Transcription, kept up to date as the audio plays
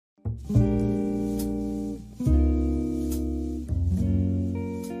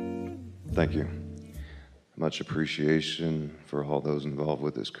Thank you. Much appreciation for all those involved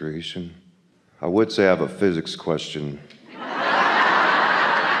with this creation. I would say I have a physics question.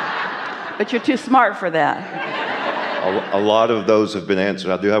 But you're too smart for that. A lot of those have been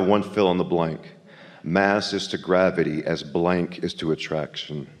answered. I do have one fill in the blank. Mass is to gravity as blank is to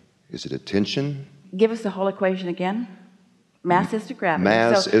attraction. Is it attention? Give us the whole equation again. Mass is to gravity.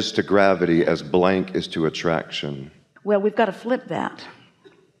 Mass is to gravity as blank is to attraction. Well, we've got to flip that.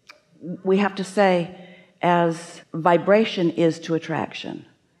 We have to say as vibration is to attraction,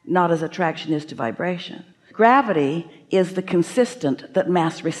 not as attraction is to vibration. Gravity is the consistent that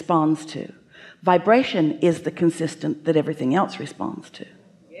mass responds to. Vibration is the consistent that everything else responds to.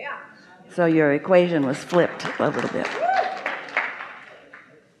 Yeah. So your equation was flipped a little bit.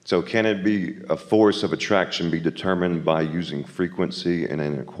 So can it be a force of attraction be determined by using frequency in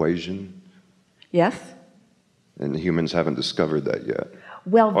an equation? Yes. And humans haven't discovered that yet.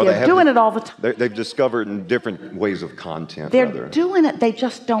 Well, they're doing it all the time. They've discovered in different ways of content. They're doing it, they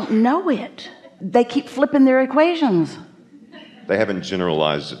just don't know it. They keep flipping their equations. They haven't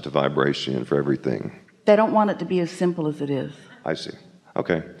generalized it to vibration for everything. They don't want it to be as simple as it is. I see.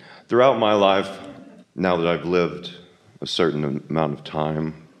 Okay. Throughout my life, now that I've lived a certain amount of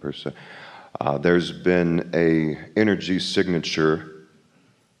time, per se, there's been an energy signature.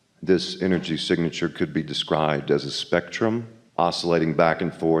 This energy signature could be described as a spectrum oscillating back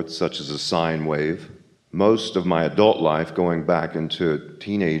and forth, such as a sine wave. Most of my adult life, going back into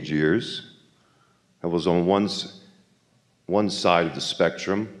teenage years, I was on one side of the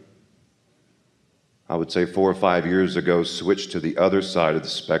spectrum. I would say 4 or 5 years ago, switched to the other side of the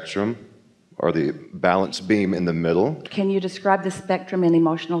spectrum, or the balance beam in the middle. Can you describe the spectrum in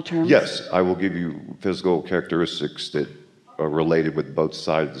emotional terms? Yes, I will give you physical characteristics that are related with both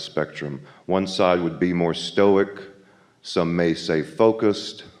sides of the spectrum. One side would be more stoic. Some may say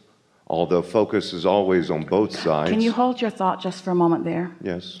focused, although focus is always on both sides. Can you hold your thought just for a moment there?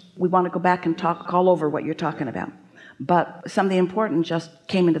 Yes. We want to go back and talk all over what you're talking about. But something important just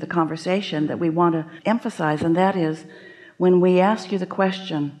came into the conversation that we want to emphasize, and that is when we ask you the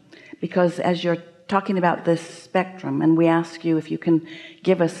question, because as you're talking about this spectrum and we ask you if you can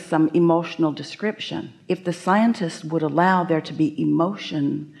give us some emotional description, if the scientists would allow there to be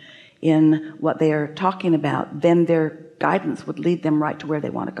emotion in what they are talking about, then their guidance would lead them right to where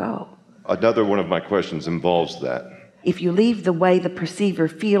they want to go. Another one of my questions involves that. If you leave the way the perceiver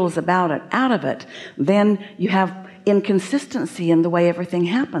feels about it out of it, then you have inconsistency in the way everything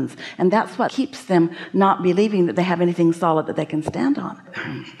happens, and that's what keeps them not believing that they have anything solid that they can stand on.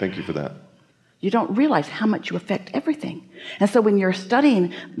 Thank you for that. You don't realize how much you affect everything. And so when you're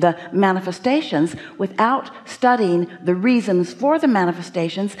studying the manifestations without studying the reasons for the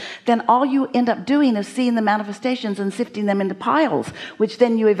manifestations, then all you end up doing is seeing the manifestations and sifting them into piles, which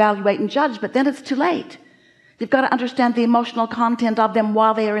then you evaluate and judge, but then it's too late. You've got to understand the emotional content of them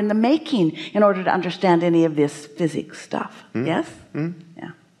while they are in the making in order to understand any of this physics stuff. Yes?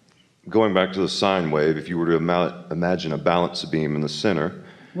 Yeah. Going back to the sine wave, if you were to imagine a balance beam in the center,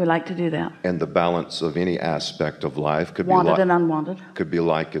 we like to do that. And the balance of any aspect of life could wanted and unwanted. Could be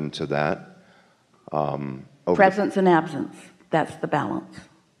likened to that. Presence and absence. That's the balance.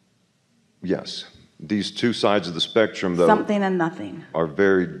 Yes. These two sides of the spectrum, though, something and nothing, are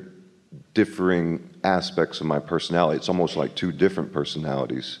very differing aspects of my personality. It's almost like two different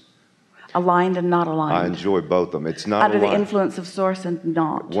personalities. Aligned and not aligned. I enjoy both of them. It's not under the influence of source and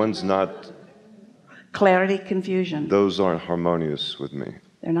not. One's not. Clarity, confusion. Those aren't harmonious with me.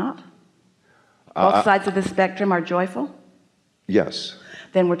 They're not? Both sides of the spectrum are joyful? Yes.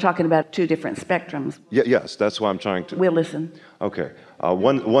 Then we're talking about two different spectrums. Yes, that's why I'm trying to. We'll listen. Okay.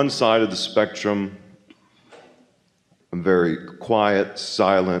 One side of the spectrum, I'm very quiet,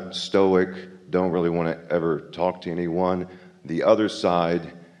 silent, stoic, don't really want to ever talk to anyone. The other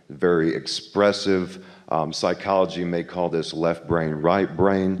side, very expressive. Psychology may call this left brain, right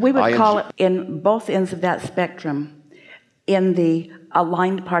brain. We would call it, in both ends of that spectrum, in the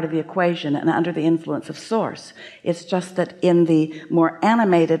aligned part of the equation and under the influence of source. It's just that in the more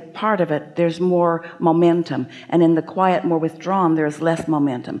animated part of it, there's more momentum, and in the quiet, more withdrawn, there's less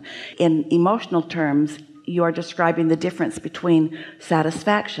momentum. In emotional terms, you are describing the difference between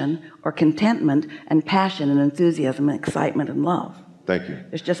satisfaction or contentment and passion and enthusiasm and excitement and love. Thank you.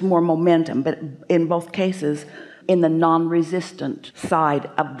 There's just more momentum, but in both cases, in the non-resistant side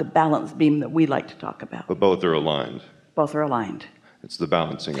of the balance beam that we like to talk about. But both are aligned. Both are aligned. It's the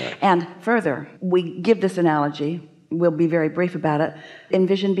balancing act. And further, we give this analogy, we'll be very brief about it.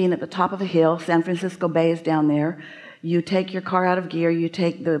 Envision being at the top of a hill, San Francisco Bay is down there. You take your car out of gear, you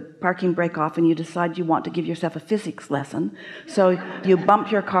take the parking brake off, and you decide you want to give yourself a physics lesson. So you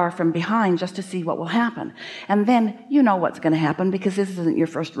bump your car from behind just to see what will happen. And then you know what's going to happen because this isn't your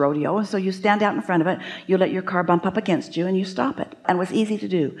first rodeo. And so you stand out in front of it, you let your car bump up against you, and you stop it. And it was easy to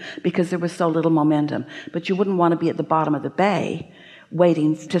do because there was so little momentum. But you wouldn't want to be at the bottom of the bay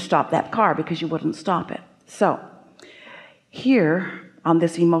waiting to stop that car because you wouldn't stop it. So here on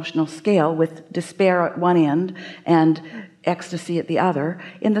this emotional scale, with despair at one end and ecstasy at the other,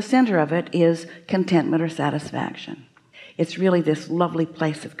 in the center of it is contentment or satisfaction. It's really this lovely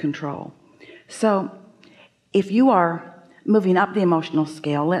place of control. So if you are moving up the emotional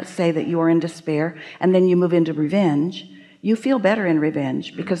scale, let's say that you are in despair and then you move into revenge, you feel better in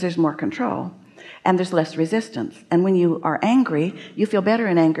revenge because there's more control and there's less resistance. And when you are angry, you feel better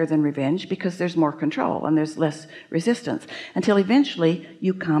in anger than revenge because there's more control and there's less resistance, until eventually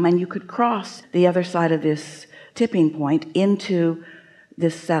you come and you could cross the other side of this tipping point into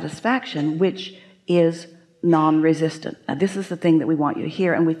this satisfaction, which is non-resistant. Now, this is the thing that we want you to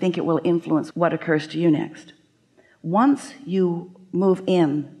hear, and we think it will influence what occurs to you next. Once you move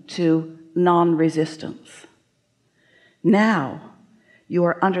into non-resistance, now you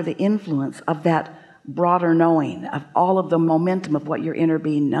are under the influence of that broader knowing of all of the momentum of what your inner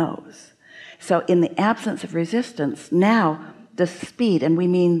being knows. So in the absence of resistance, now the speed, and we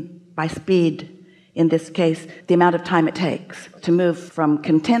mean by speed in this case the amount of time it takes to move from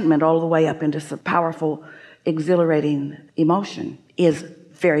contentment all the way up into some powerful, exhilarating emotion, is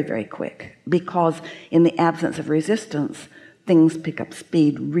very, very quick, because in the absence of resistance, things pick up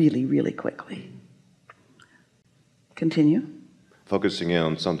speed really, really quickly. Continue. Focusing in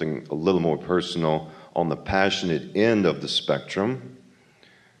on something a little more personal, on the passionate end of the spectrum.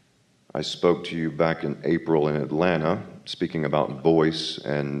 I spoke to you back in April in Atlanta, speaking about voice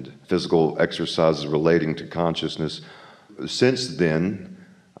and physical exercises relating to consciousness. Since then,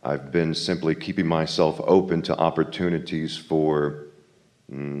 I've been simply keeping myself open to opportunities for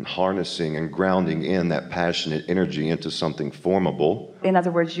harnessing and grounding in that passionate energy into something formable. In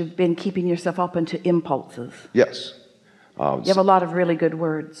other words, you've been keeping yourself open to impulses. Yes. You have a lot of really good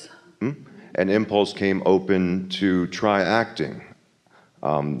words. An impulse came open to try acting.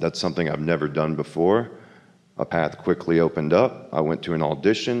 That's something I've never done before. A path quickly opened up. I went to an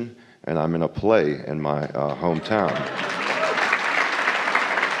audition, and I'm in a play in my hometown.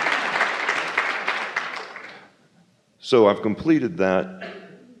 So I've completed that,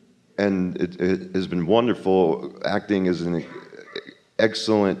 and it has been wonderful. Acting is an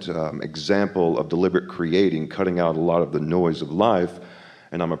excellent example of deliberate creating, cutting out a lot of the noise of life,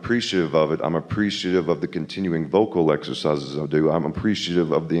 and I'm appreciative of it. I'm appreciative of the continuing vocal exercises I do. I'm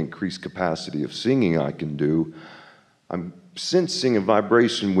appreciative of the increased capacity of singing I can do. I'm sensing a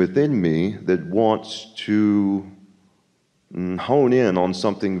vibration within me that wants to hone in on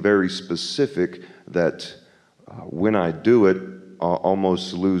something very specific that when I do it, I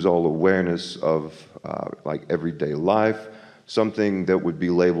almost lose all awareness of like everyday life, something that would be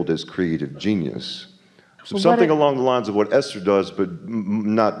labeled as creative genius. So something along the lines of what Esther does, but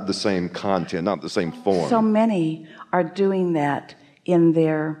not the same content, not the same form. So many are doing that in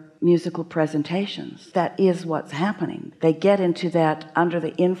their musical presentations. That is what's happening. They get into that under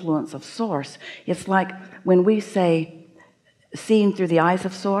the influence of Source. It's like when we say seeing through the eyes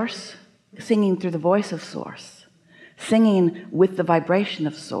of Source, singing through the voice of Source, singing with the vibration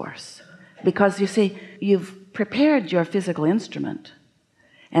of Source. Because you see, you've prepared your physical instrument,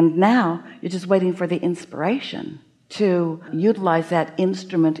 and now you're just waiting for the inspiration to utilize that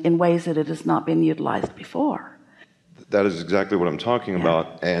instrument in ways that it has not been utilized before. That is exactly what I'm talking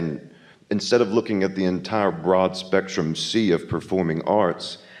about. And instead of looking at the entire broad spectrum sea of performing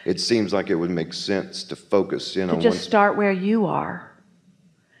arts, it seems like it would make sense to focus in on just start where you are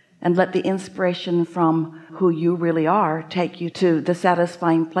and let the inspiration from who you really are take you to the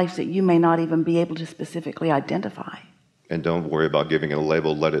satisfying place that you may not even be able to specifically identify. And don't worry about giving it a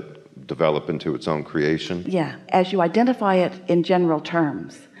label. Let it develop into its own creation. Yeah. As you identify it in general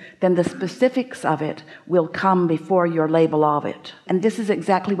terms, then the specifics of it will come before your label of it. And this is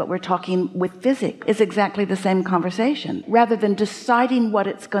exactly what we're talking with physics. It's exactly the same conversation. Rather than deciding what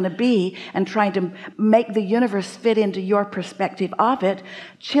it's going to be and trying to make the universe fit into your perspective of it,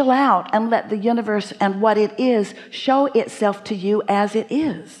 chill out and let the universe and what it is show itself to you as it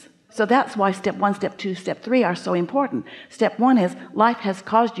is. So that's why step 1, step 2, step 3 are so important. Step 1 is life has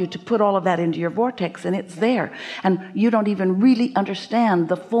caused you to put all of that into your vortex, and it's there. And you don't even really understand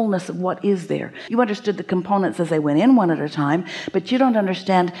the fullness of what is there. You understood the components as they went in one at a time, but you don't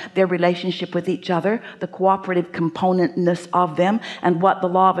understand their relationship with each other, the cooperative componentness of them, and what the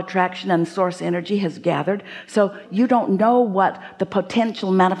law of attraction and source energy has gathered. So you don't know what the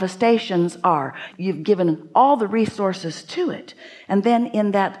potential manifestations are. You've given all the resources to it. And then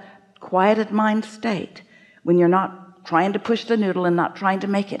in that quieted mind state, when you're not trying to push the noodle and not trying to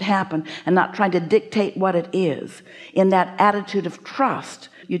make it happen and not trying to dictate what it is, in that attitude of trust,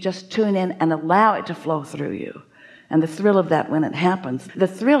 you just tune in and allow it to flow through you. And the thrill of that when it happens, the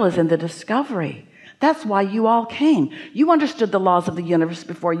thrill is in the discovery. That's why you all came. You understood the laws of the universe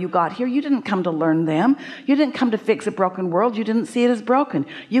before you got here. You didn't come to learn them. You didn't come to fix a broken world. You didn't see it as broken.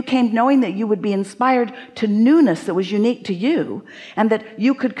 You came knowing that you would be inspired to newness that was unique to you, and that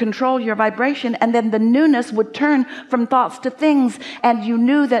you could control your vibration, and then the newness would turn from thoughts to things, and you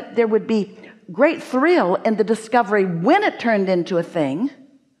knew that there would be great thrill in the discovery when it turned into a thing.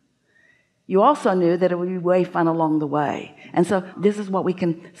 You also knew that it would be way fun along the way. And so this is what we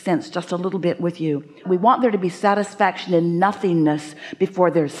can sense just a little bit with you. We want there to be satisfaction in nothingness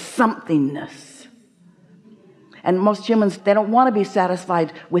before there's somethingness. And most humans, they don't want to be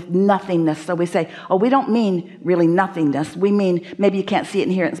satisfied with nothingness. So we say, oh, we don't mean really nothingness. We mean maybe you can't see it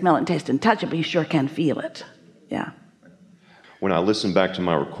and hear it and smell it and taste it and touch it, but you sure can feel it. Yeah. When I listened back to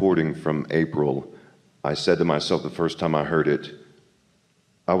my recording from April, I said to myself the first time I heard it,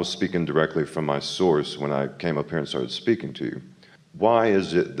 I was speaking directly from my source when I came up here and started speaking to you. Why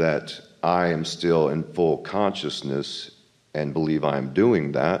is it that I am still in full consciousness and believe I am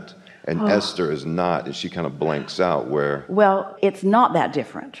doing that, and Esther is not, and she kind of blanks out where... Well, it's not that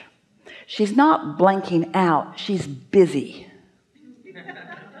different. She's not blanking out. She's busy.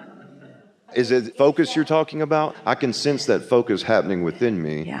 Is it focus you're talking about? I can sense that focus happening within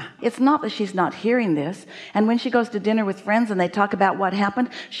me. Yeah. It's not that she's not hearing this. And when she goes to dinner with friends and they talk about what happened,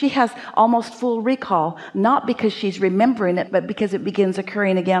 she has almost full recall, not because she's remembering it, but because it begins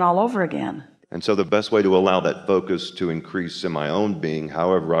occurring again all over again. And so the best way to allow that focus to increase in my own being,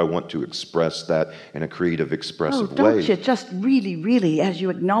 however I want to express that in a creative, expressive don't way. You just really, as you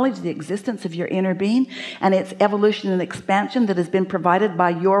acknowledge the existence of your inner being and its evolution and expansion that has been provided by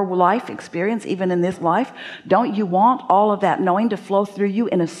your life experience, even in this life, don't you want all of that knowing to flow through you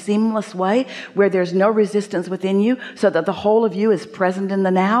in a seamless way where there's no resistance within you, so that the whole of you is present in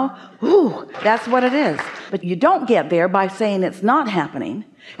the now? Ooh, that's what it is. But you don't get there by saying it's not happening.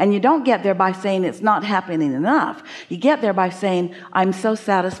 And you don't get there by saying it's not happening enough. You get there by saying, I'm so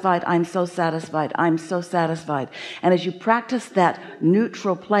satisfied, I'm so satisfied, I'm so satisfied. And as you practice that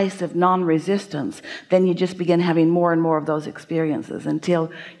neutral place of non-resistance, then you just begin having more and more of those experiences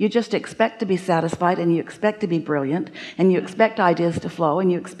until you just expect to be satisfied, and you expect to be brilliant, and you expect ideas to flow,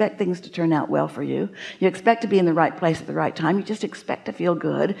 and you expect things to turn out well for you. You expect to be in the right place at the right time. You just expect to feel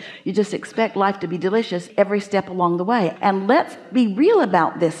good. You just expect life to be delicious every step along the way. And let's be real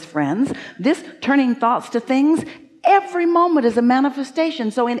about this, friends. This turning thoughts to things, every moment is a manifestation.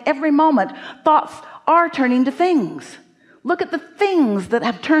 So in every moment, thoughts are turning to things. Look at the things that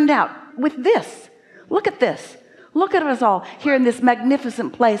have turned out with this. Look at this. Look at us all here in this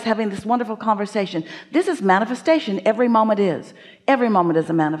magnificent place having this wonderful conversation. This is manifestation. Every moment is. Every moment is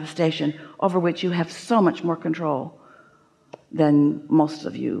a manifestation over which you have so much more control than most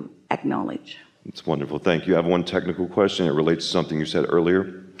of you acknowledge. It's wonderful. Thank you. I have one technical question. It relates to something you said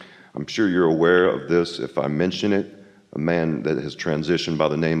earlier. I'm sure you're aware of this if I mention it. A man that has transitioned by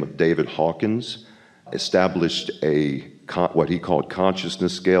the name of David Hawkins established what he called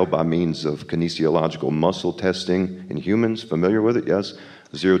consciousness scale by means of kinesiological muscle testing in humans. Familiar with it? Yes.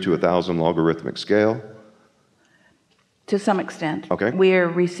 0 to 1,000 logarithmic scale. To some extent. Okay. We're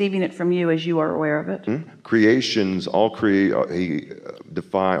receiving it from you as you are aware of it. Creations, he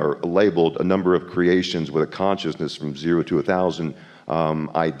defined or labeled a number of creations with a consciousness from 0 to 1,000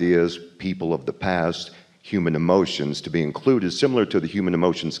 ideas, people of the past, human emotions to be included, similar to the human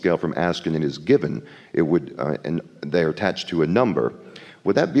emotion scale from Askin and is given. It would, and they're attached to a number.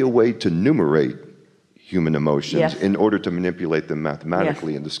 Would that be a way to numerate human emotions in order to manipulate them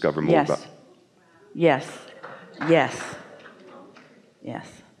mathematically and discover more about? Yes.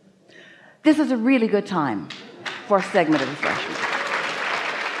 This is a really good time for a segment of refreshment.